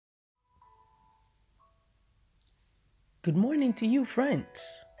Good morning to you,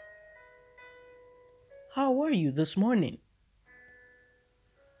 friends. How are you this morning?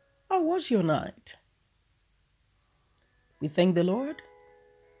 How was your night? We thank the Lord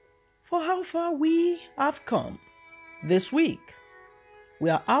for how far we have come this week. We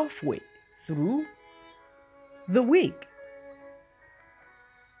are halfway through the week.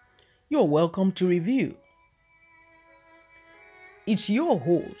 You're welcome to review. It's your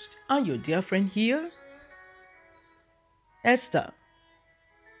host and your dear friend here, Esther.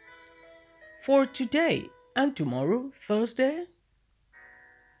 For today and tomorrow, Thursday,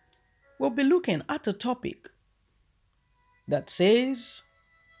 we'll be looking at a topic that says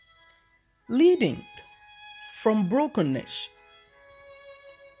leading from brokenness.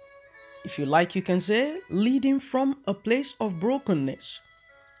 If you like, you can say leading from a place of brokenness.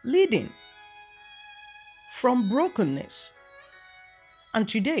 Leading from brokenness. And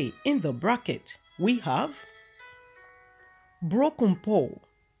today in the bracket, we have broken Paul.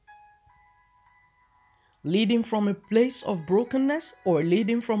 Leading from a place of brokenness or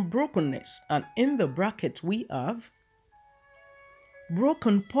leading from brokenness. And in the bracket, we have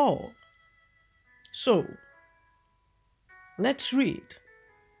broken Paul. So, let's read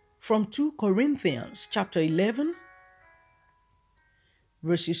from 2 Corinthians chapter 11,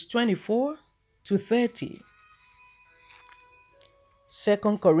 verses 24 to 30.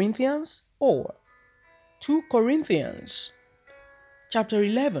 2 Corinthians or 2 Corinthians chapter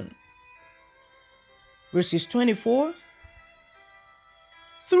 11, verses 24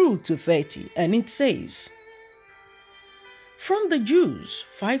 through to 30. And it says, "From the Jews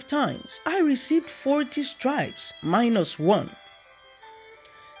 5 times I received 40 stripes minus 1.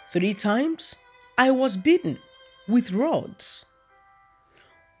 3 times I was beaten with rods.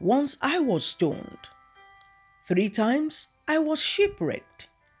 Once I was stoned. 3 times I was shipwrecked.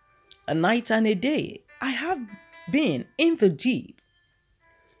 A night and a day I have been in the deep.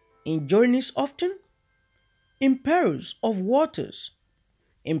 In journeys often, in perils of waters,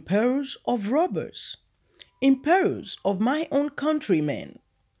 in perils of robbers, in perils of my own countrymen,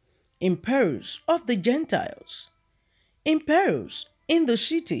 in perils of the Gentiles, in perils in the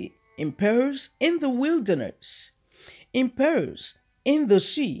city, in perils in the wilderness, in perils in the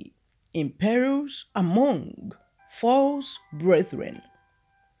sea, in perils among false brethren,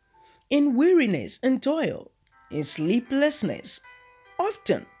 in weariness and toil, in sleeplessness,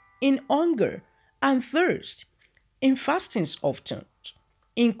 often in hunger and thirst, in fastings often,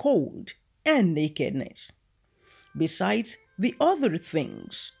 in cold and nakedness. Besides the other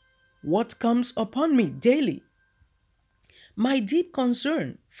things, what comes upon me daily, my deep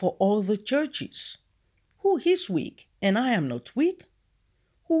concern for all the churches. Who is weak and I am not weak?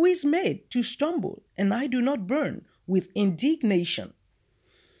 Who is made to stumble and I do not burn with indignation?"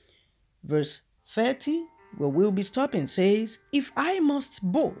 Verse 30, where we'll be stopping, says, "If I must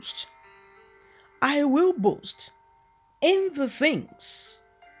boast, I will boast in the things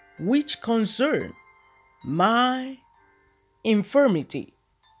which concern my infirmity."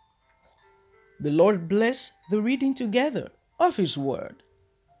 The Lord bless the reading together of His Word.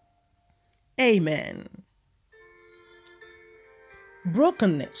 Amen.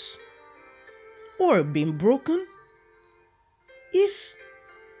 Brokenness or being broken is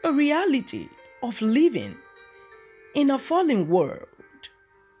a reality of living in a fallen world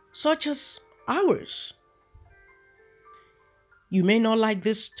such as ours. You may not like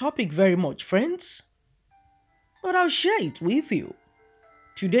this topic very much, friends, but I'll share it with you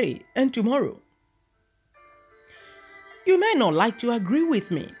today and tomorrow. You may not like to agree with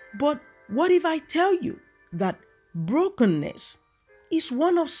me, but what if I tell you that brokenness is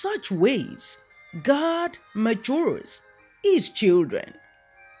one of such ways God matures His children?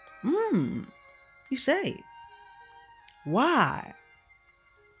 You say, why?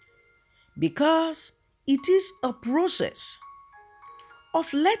 Because it is a process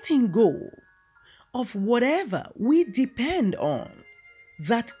of letting go of whatever we depend on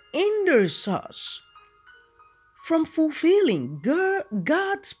that hinders us from fulfilling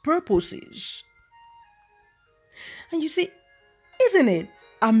God's purposes. And you see, isn't it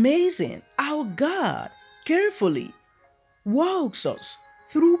amazing how God carefully walks us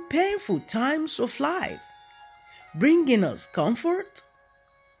through painful times of life, bringing us comfort,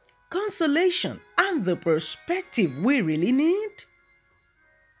 consolation, and the perspective we really need?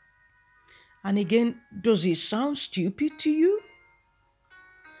 And again, does it sound stupid to you?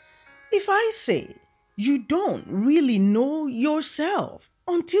 If I say you don't really know yourself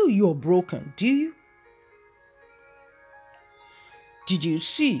until you're broken, do you? Did you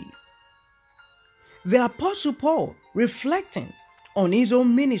see the Apostle Paul reflecting on his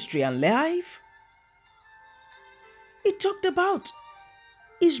own ministry and life? He talked about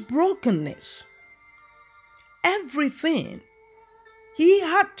his brokenness, everything he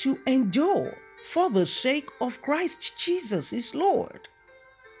had to endure for the sake of Christ Jesus, his Lord.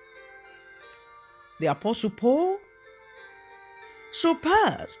 The Apostle Paul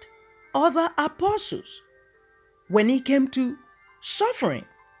surpassed other apostles when he came to suffering,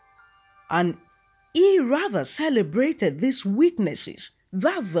 and he rather celebrated these weaknesses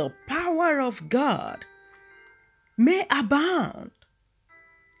that the power of God may abound,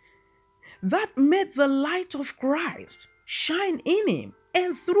 that made the light of Christ shine in him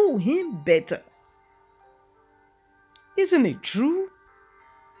and through him better. Isn't it true?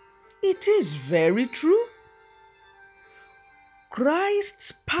 It is very true.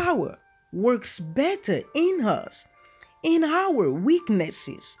 Christ's power works better in us, in our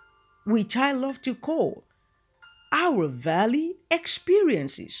weaknesses, which I love to call our valley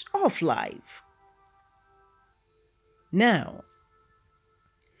experiences of life. Now,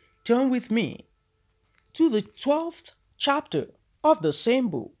 turn with me to the 12th chapter of the same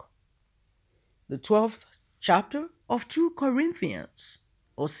book, the 12th chapter of 2 Corinthians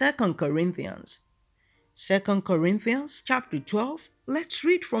or 2 Corinthians. 2 Corinthians chapter 12, let's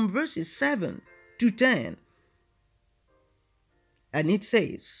read from verses 7 to 10. And it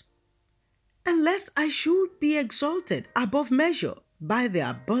says, "And lest I should be exalted above measure by the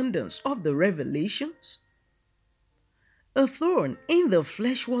abundance of the revelations, a thorn in the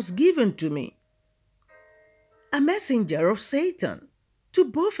flesh was given to me, a messenger of Satan, to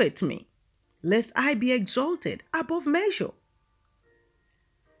buffet me, lest I be exalted above measure.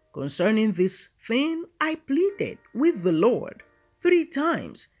 Concerning this thing I pleaded with the Lord 3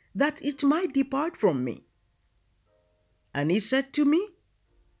 times that it might depart from me. And he said to me,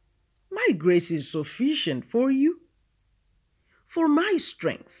 My grace is sufficient for you, for my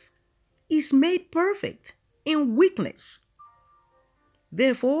strength is made perfect in weakness.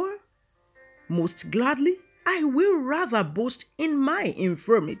 Therefore, most gladly I will rather boast in my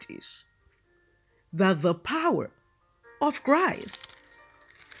infirmities, that the power of Christ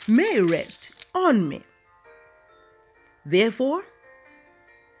may rest on me. Therefore,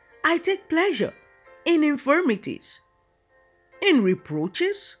 I take pleasure in infirmities, in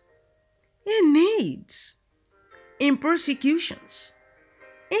reproaches, in needs, in persecutions,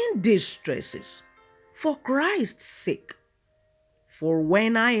 in distresses, for Christ's sake. For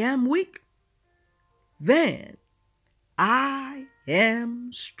when I am weak, then I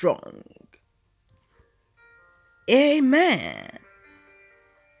am strong." Amen.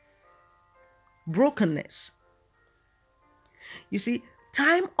 Brokenness. You see,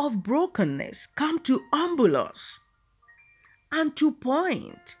 time of brokenness come to humble us and to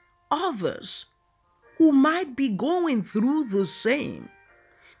point others who might be going through the same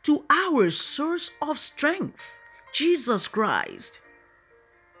to our source of strength, Jesus Christ.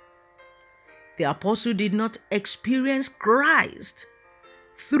 The apostle did not experience Christ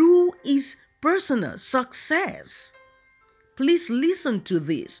through his personal success. Please listen to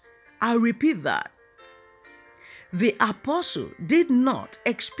this. I repeat that. The apostle did not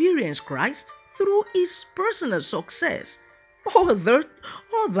experience Christ through his personal success or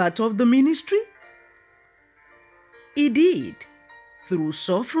that of the ministry. He did through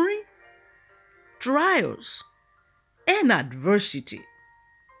suffering, trials, and adversity.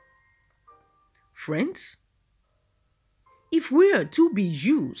 Friends, if we are to be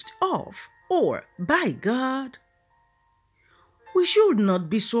used of or by God, we should not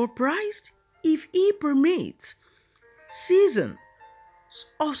be surprised if He permits seasons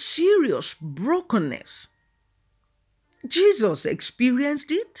of serious brokenness. Jesus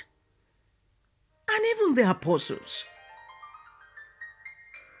experienced it, and even the apostles.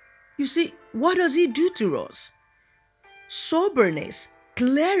 You see, what does He do to us? Soberness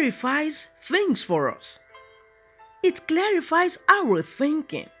clarifies things for us. It clarifies our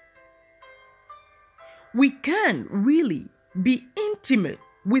thinking. We can really be intimate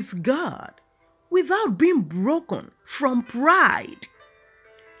with God without being broken from pride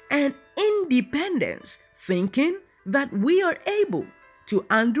and independence, thinking that we are able to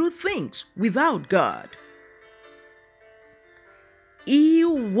undo things without God. He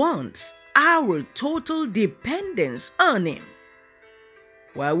wants our total dependence on Him,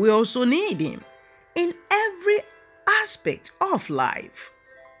 while we also need Him in every aspect of life.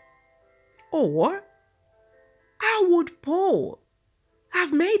 Or, how would Paul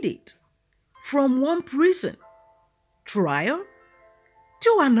have made it from one prison trial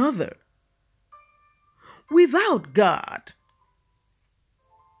to another without God?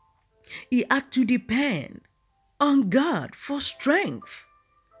 He had to depend on God for strength.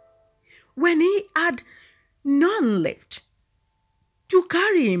 When he had none left to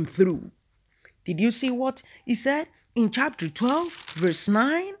carry him through. Did you see what he said in chapter 12, verse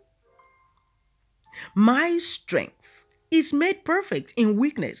 9? My strength is made perfect in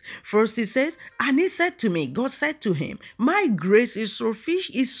weakness. First he says, and he said to me, God said to him, my grace is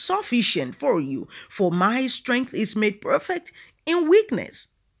sufficient for you, for my strength is made perfect in weakness.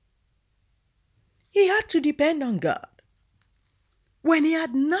 He had to depend on God when he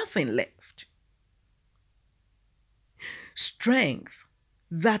had nothing left. Strength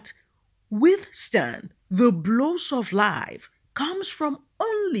that withstand the blows of life comes from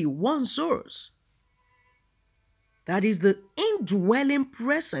only one source. That is the indwelling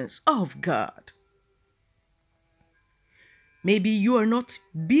presence of God. Maybe you are not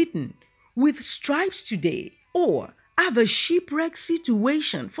beaten with stripes today or have a shipwreck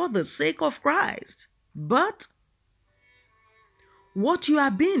situation for the sake of Christ. But what you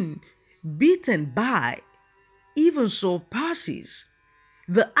have been beaten by even surpasses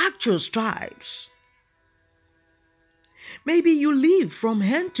the actual stripes. Maybe you live from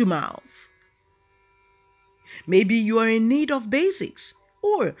hand to mouth. Maybe you are in need of basics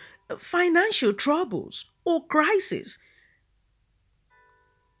or financial troubles or crisis.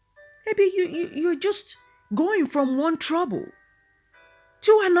 Maybe you're just going from one trouble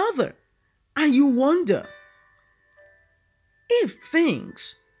to another and you wonder if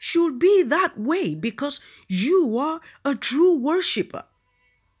things should be that way because you are a true worshiper,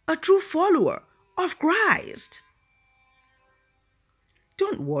 a true follower of Christ.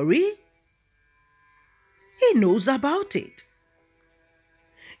 Don't worry. He knows about it.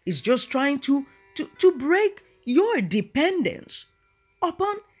 He's just trying to break your dependence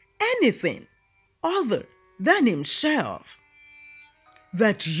upon anything other than himself,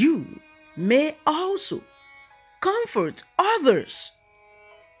 that you may also comfort others.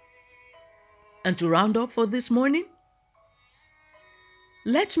 And to round up for this morning,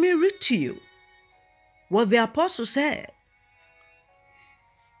 let me read to you what the apostle said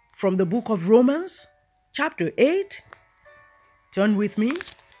from the book of Romans, chapter 8. Turn with me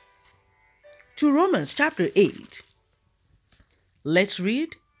to Romans chapter 8. Let's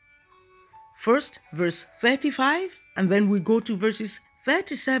read first verse 35 and then we go to verses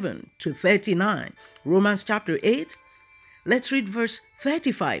 37 to 39. Romans chapter 8. Let's read verse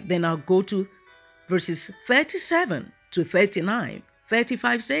 35. Then I'll go to verses 37 to 39.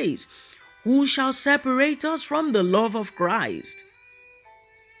 35 says, who shall separate us from the love of Christ?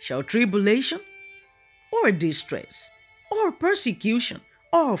 Shall tribulation or distress, or persecution,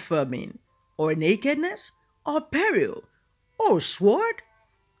 or famine, or nakedness, or peril, or sword?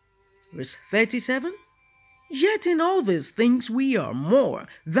 Verse 37, yet in all these things we are more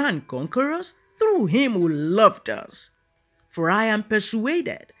than conquerors through him who loved us. For I am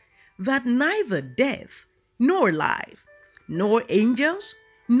persuaded that neither death, nor life, nor angels,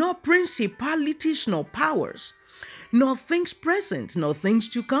 nor principalities, nor powers, nor things present, nor things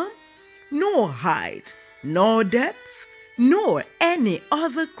to come, nor height, nor depth, nor any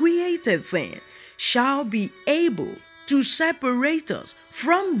other created thing shall be able to separate us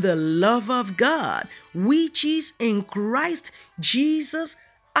from the love of God, which is in Christ Jesus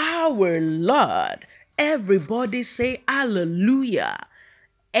our Lord. Everybody say hallelujah.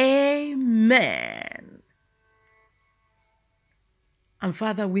 Amen. And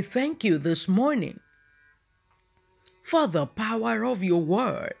Father, we thank you this morning for the power of your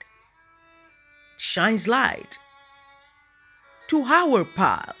word. Shines light to our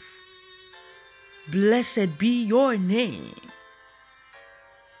path. Blessed be your name.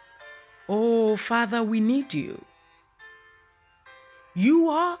 Oh, Father, we need you. You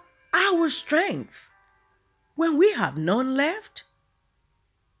are our strength when we have none left.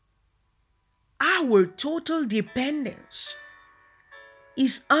 Our total dependence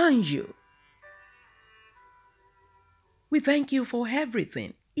is on you. We thank you for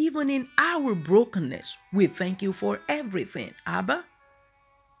everything. Even in our brokenness, we thank you for everything. Abba,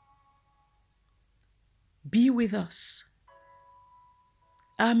 be with us.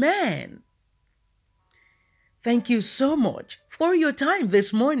 Amen. Thank you so much for your time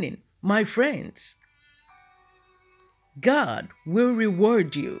this morning, my friends. God will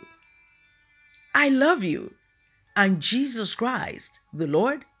reward you. I love you, and Jesus Christ, the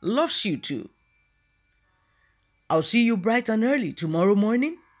Lord, loves you too. I'll see you bright and early tomorrow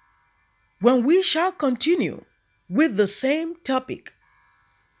morning when we shall continue with the same topic,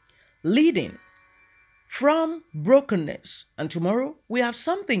 leading from brokenness. And tomorrow we have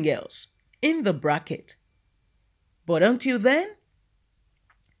something else in the bracket. But until then,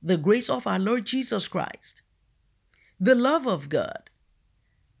 the grace of our Lord Jesus Christ, the love of God,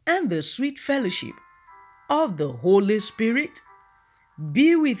 and the sweet fellowship of the Holy Spirit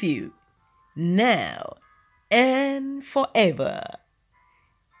be with you now and forever.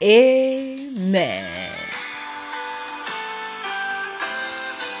 Amen.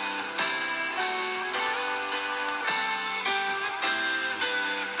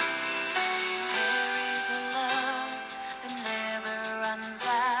 There is a love that never runs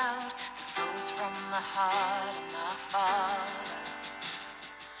out, that flows from the heart of my Father.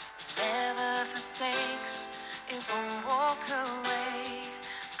 It never forsakes, it won't walk away.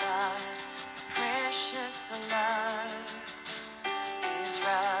 God, precious love is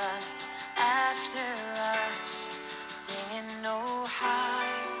running after us, singing no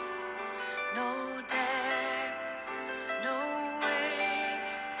height, no depth, no weight,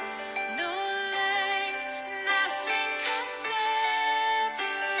 no length, nothing can separate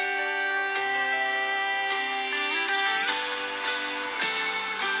us.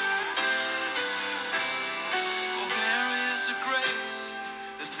 Oh, there is a grace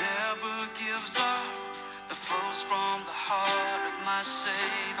that never gives up, that flows from the heart of my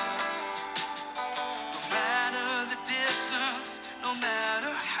Savior. No matter the distance, no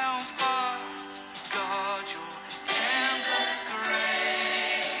matter how far, God, your endless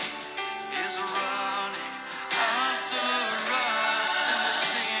grace is running after us, and we're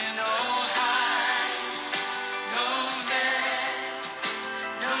singing no height, no depth,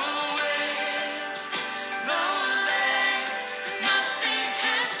 no weight, no length, nothing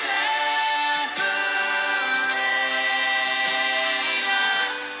can separate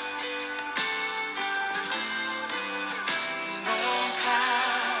us. There's no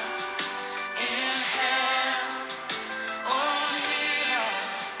power in hell or here,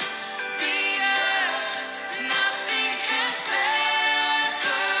 the earth, nothing can separate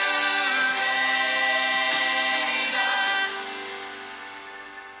us.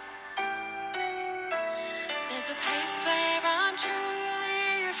 There's a place where